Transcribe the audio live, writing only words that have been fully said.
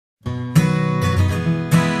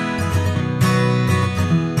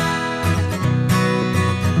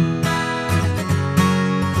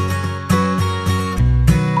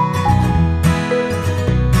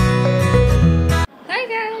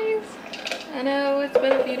I know it's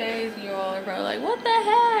been a few days and you all are probably like, what the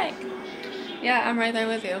heck? Yeah, I'm right there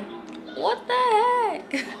with you. What the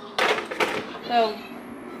heck? So,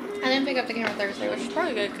 I didn't pick up the camera Thursday, which is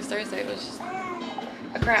probably good because Thursday was just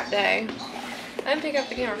a crap day. I didn't pick up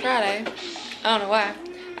the camera Friday. I don't know why.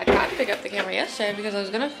 I tried to pick up the camera yesterday because I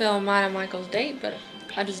was going to film mine and Michael's date, but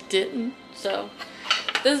I just didn't. So,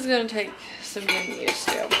 this is going to take some getting used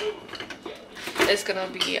to. It's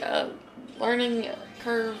going to be a learning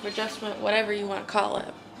curve, adjustment, whatever you want to call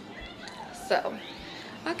it. So,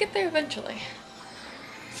 I'll get there eventually.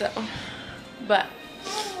 So, but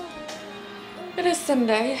it is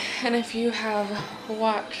Sunday, and if you have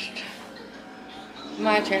watched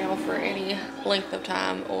my channel for any length of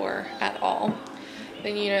time or at all,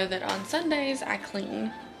 then you know that on Sundays I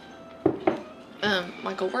clean.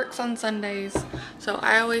 Michael works on Sundays, so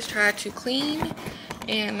I always try to clean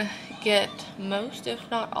and get most, if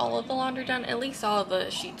not all, of the laundry done, at least all of the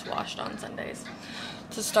sheets washed on Sundays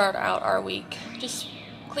to start out our week. Just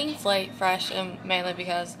clean slate, fresh, and mainly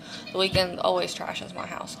because the weekend always trashes my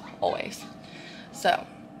house, always. So,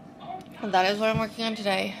 that is what I'm working on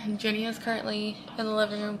today. Jenny is currently in the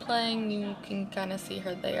living room playing. You can kind of see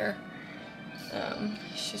her there.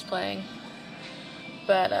 She's playing.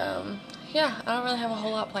 But, yeah, I don't really have a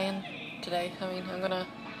whole lot planned today. I mean, I'm gonna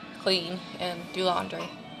clean and do laundry.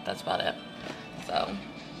 That's about it. So,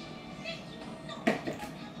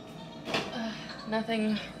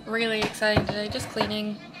 nothing really exciting today. Just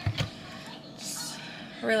cleaning. Just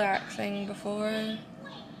relaxing before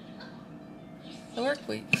the work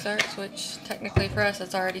week starts, which technically for us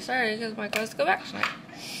it's already started because Michael has to go back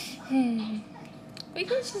tonight.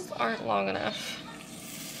 Weekends just aren't long enough.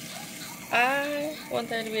 I want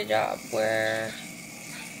there to be a job where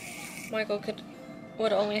Michael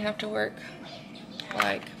would only have to work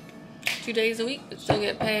like 2 days a week but still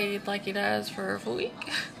get paid like he does for a full week.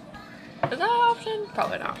 Is that an option?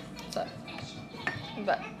 Probably not. So,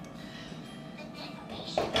 but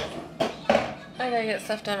I gotta get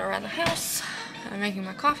stuff done around the house. I'm making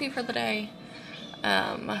my coffee for the day.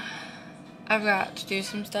 I've got to do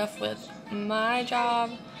some stuff with my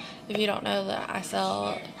job. If you don't know that I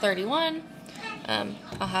sell 31,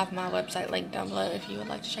 I'll have my website linked down below if you would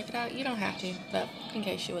like to check it out. You don't have to, but in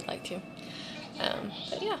case you would like to.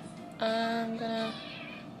 But yeah, I'm gonna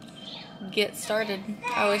get started.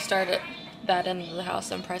 I always start at that end of the house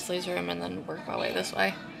in Presley's room and then work my way this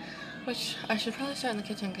way. Which I should probably start in the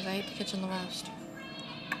kitchen because I hate the kitchen the most.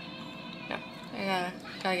 No, I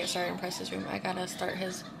gotta get started in Presley's room. I gotta start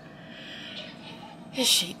his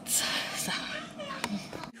sheets. So,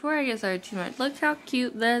 before I get started too much, look how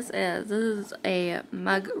cute this is. This is a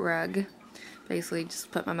mug rug. Basically,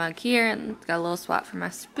 just put my mug here and it's got a little spot for my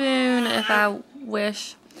spoon if I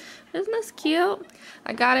wish. Isn't this cute?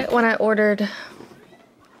 I got it when I ordered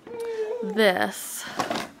this.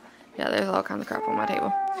 Yeah, there's all kinds of crap on my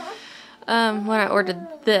table. When I ordered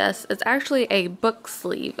this, it's actually a book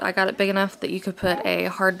sleeve. I got it big enough that you could put a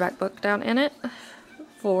hardback book down in it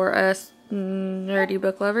for us nerdy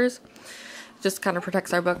book lovers. Just kind of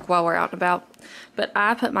protects our book while we're out and about. But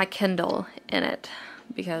I put my Kindle in it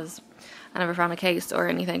because I never found a case or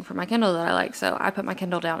anything for my Kindle that I like, so I put my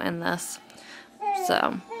Kindle down in this.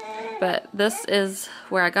 So, but this is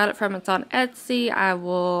where I got it from. It's on Etsy. I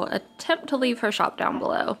will attempt to leave her shop down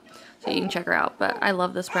below so you can check her out. But I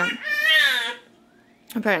love this print.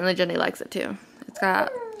 Apparently Jenny likes it too. It's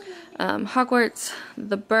got Hogwarts,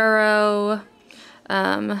 the Burrow,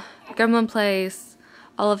 Gremlin Place,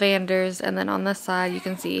 Ollivanders, and then on this side you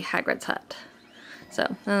can see Hagrid's hut. So,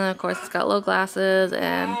 and then of course it's got little glasses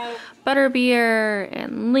and butterbeer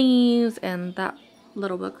and leaves, and that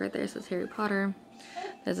little book right there says Harry Potter.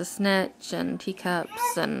 There's a snitch and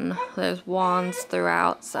teacups and there's wands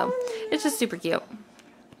throughout, so it's just super cute.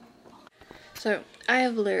 So, I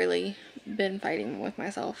have literally been fighting with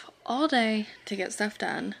myself all day to get stuff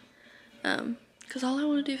done. Because all I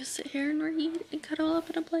want to do is sit here and read and cuddle up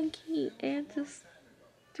in a blanket and just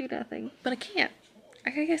do nothing. But I can't.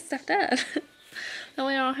 I gotta get stuff done. That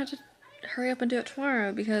way I don't have to hurry up and do it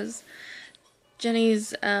tomorrow because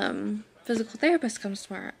Jenny's physical therapist comes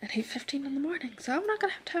tomorrow at 8:15 in the morning. So I'm not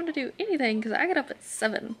gonna have time to do anything because I get up at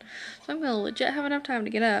 7. So I'm gonna legit have enough time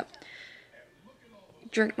to get up,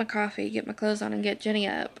 drink my coffee, get my clothes on, and get Jenny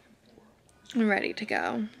up and ready to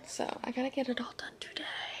go. So I gotta get it all done today.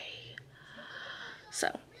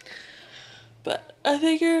 So, but I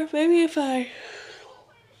figure maybe if that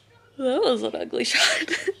was an ugly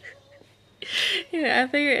shot. Yeah, I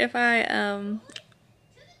figure if I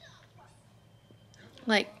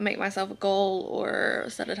like make myself a goal or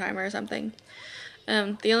set a timer or something,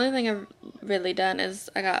 The only thing I've really done is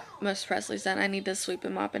I got most of Presley's done. I need to sweep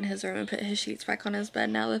and mop in his room and put his sheets back on his bed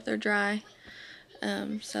now that they're dry.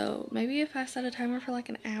 So maybe if I set a timer for like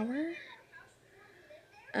an hour,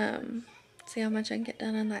 see how much I can get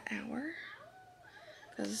done in that hour.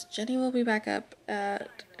 Because Jenny will be back up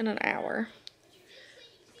in an hour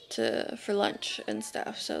for lunch and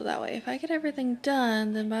stuff. So that way, if I get everything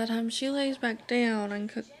done, then by the time she lays back down, I can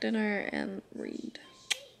cook dinner and read.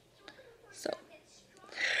 So.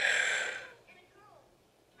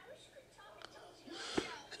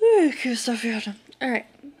 Okay, stuff you done. Alright,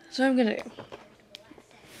 so what I'm gonna do.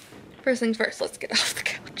 First things first, let's get off the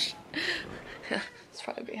couch. This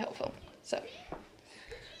probably be helpful. So,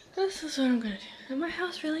 this is what I'm gonna do. And my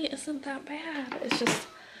house really isn't that bad. It's just,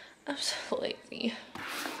 I'm so lazy.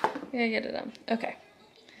 Yeah, get it done. Okay.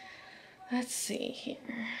 Let's see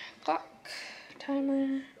here. Clock.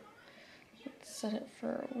 Timer. Let's set it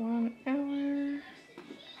for 1 hour.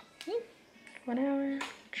 1 hour.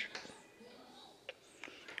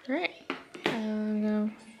 Alright. I'm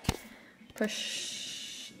gonna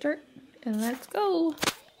push start and let's go.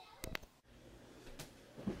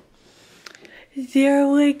 There,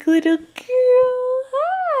 like little girl.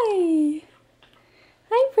 Hi.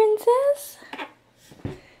 Hi, princess.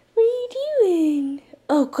 What are you doing?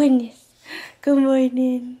 Oh, goodness. Good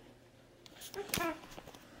morning.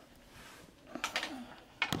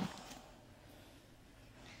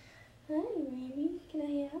 Hi, baby. Can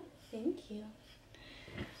I help? Thank you.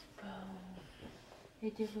 Hi,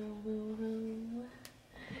 did you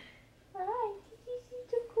see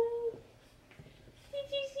the queen? Did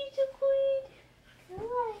you see the queen? Come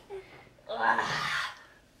on.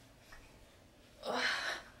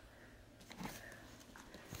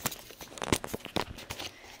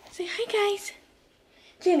 Say hi, guys.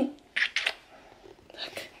 Jenny.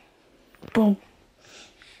 Look. Boom.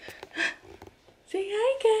 Say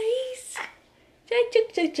hi, guys.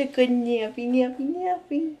 Such a good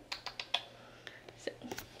nappy.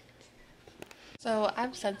 So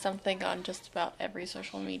I've said something on just about every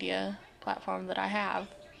social media platform that I have.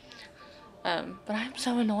 But I'm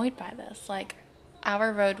so annoyed by this. Like,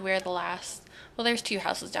 our road where there's 2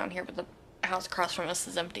 houses down here, but the house across from us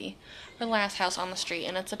is empty. We're the last house on the street,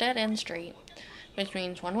 and it's a dead-end street, which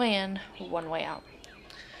means 1 way in, 1 way out.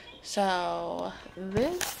 So,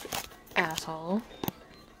 this asshole,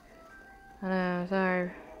 I know,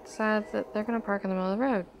 sorry, decides that they're gonna park in the middle of the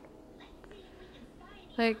road.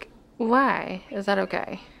 Like, why is that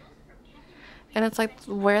okay? And it's like,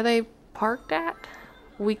 where they parked at,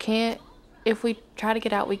 we can't, if we try to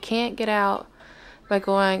get out, we can't get out by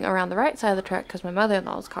going around the right side of the truck because my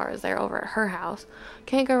mother-in-law's car is there over at her house.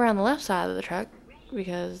 Can't go around the left side of the truck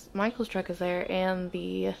because Michael's truck is there and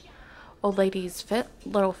the old lady's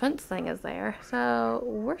little fence thing is there. So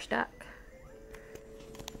we're stuck.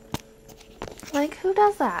 Like, who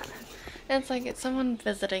does that? And it's like, it's someone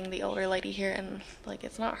visiting the older lady here, and like,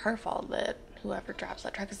 it's not her fault that whoever drives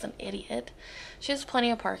that truck is an idiot. She has plenty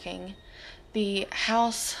of parking. The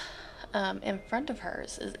house in front of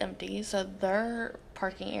hers is empty, so their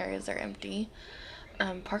parking areas are empty.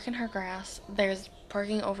 Park in her grass. There's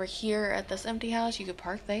parking over here at this empty house. You could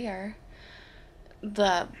park there.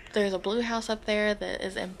 There's a blue house up there that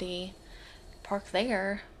is empty. Park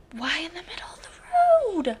there. Why in the middle of the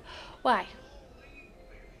road? Why?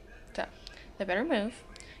 So, they better move.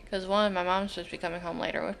 Because one, my mom's supposed to be coming home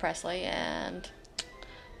later with Presley, and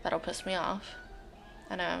that'll piss me off.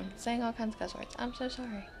 I know, I'm saying all kinds of cuss words. I'm so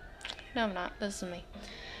sorry. No, I'm not. This is me.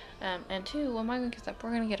 And 2, when Michael gets up,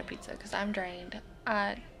 we're going to get a pizza, because I'm drained.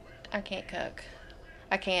 I can't cook.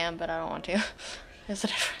 I can, but I don't want to. There's a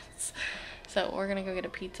difference. So, we're going to go get a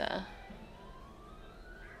pizza.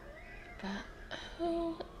 But,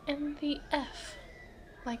 who in the F?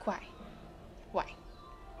 Like, why? Why?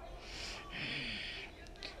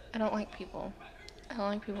 I don't like people. I don't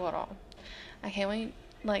like people at all. I can't wait.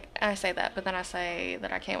 Like, I say that, but then I say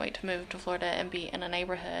that I can't wait to move to Florida and be in a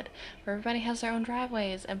neighborhood where everybody has their own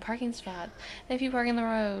driveways and parking spots. And if you park in the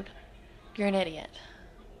road, you're an idiot.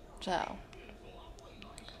 So,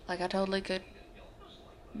 like, I totally could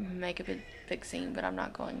make a big scene, but I'm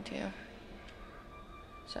not going to.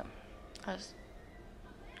 So, I just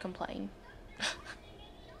complain.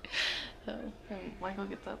 So, Michael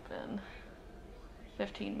gets up in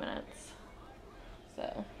 15 minutes.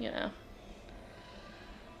 So, you know.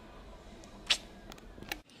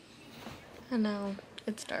 I know,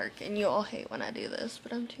 it's dark and you all hate when I do this,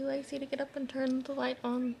 but I'm too lazy to get up and turn the light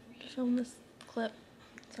on to film this clip.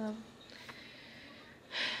 So,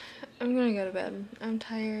 I'm gonna go to bed. I'm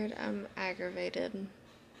tired, I'm aggravated.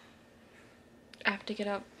 I have to get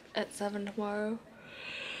up at 7 tomorrow.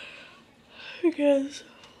 because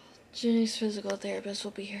Jenny's physical therapist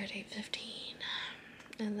will be here at 8:15,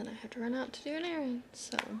 and then I have to run out to do an errand,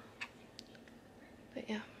 so, but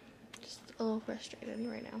yeah, just a little frustrated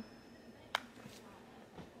right now.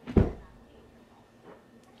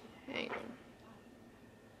 Hang on.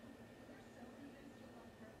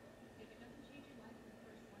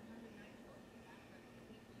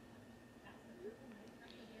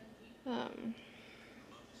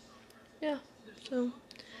 Yeah, so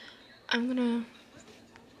I'm gonna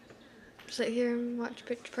sit here and watch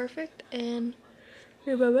Pitch Perfect and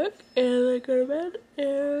read my book and then go to bed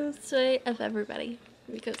and say F everybody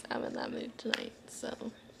because I'm in that mood tonight.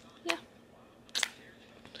 So yeah,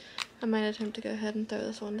 I might attempt to go ahead and throw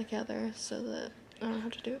this one together so that I don't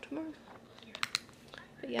have to do it tomorrow.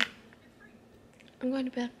 But yeah, I'm going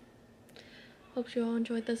to bed. Hope you all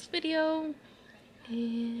enjoyed this video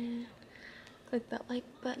and click that like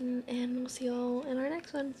button, and we'll see you all in our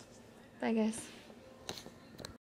next one. Bye guys.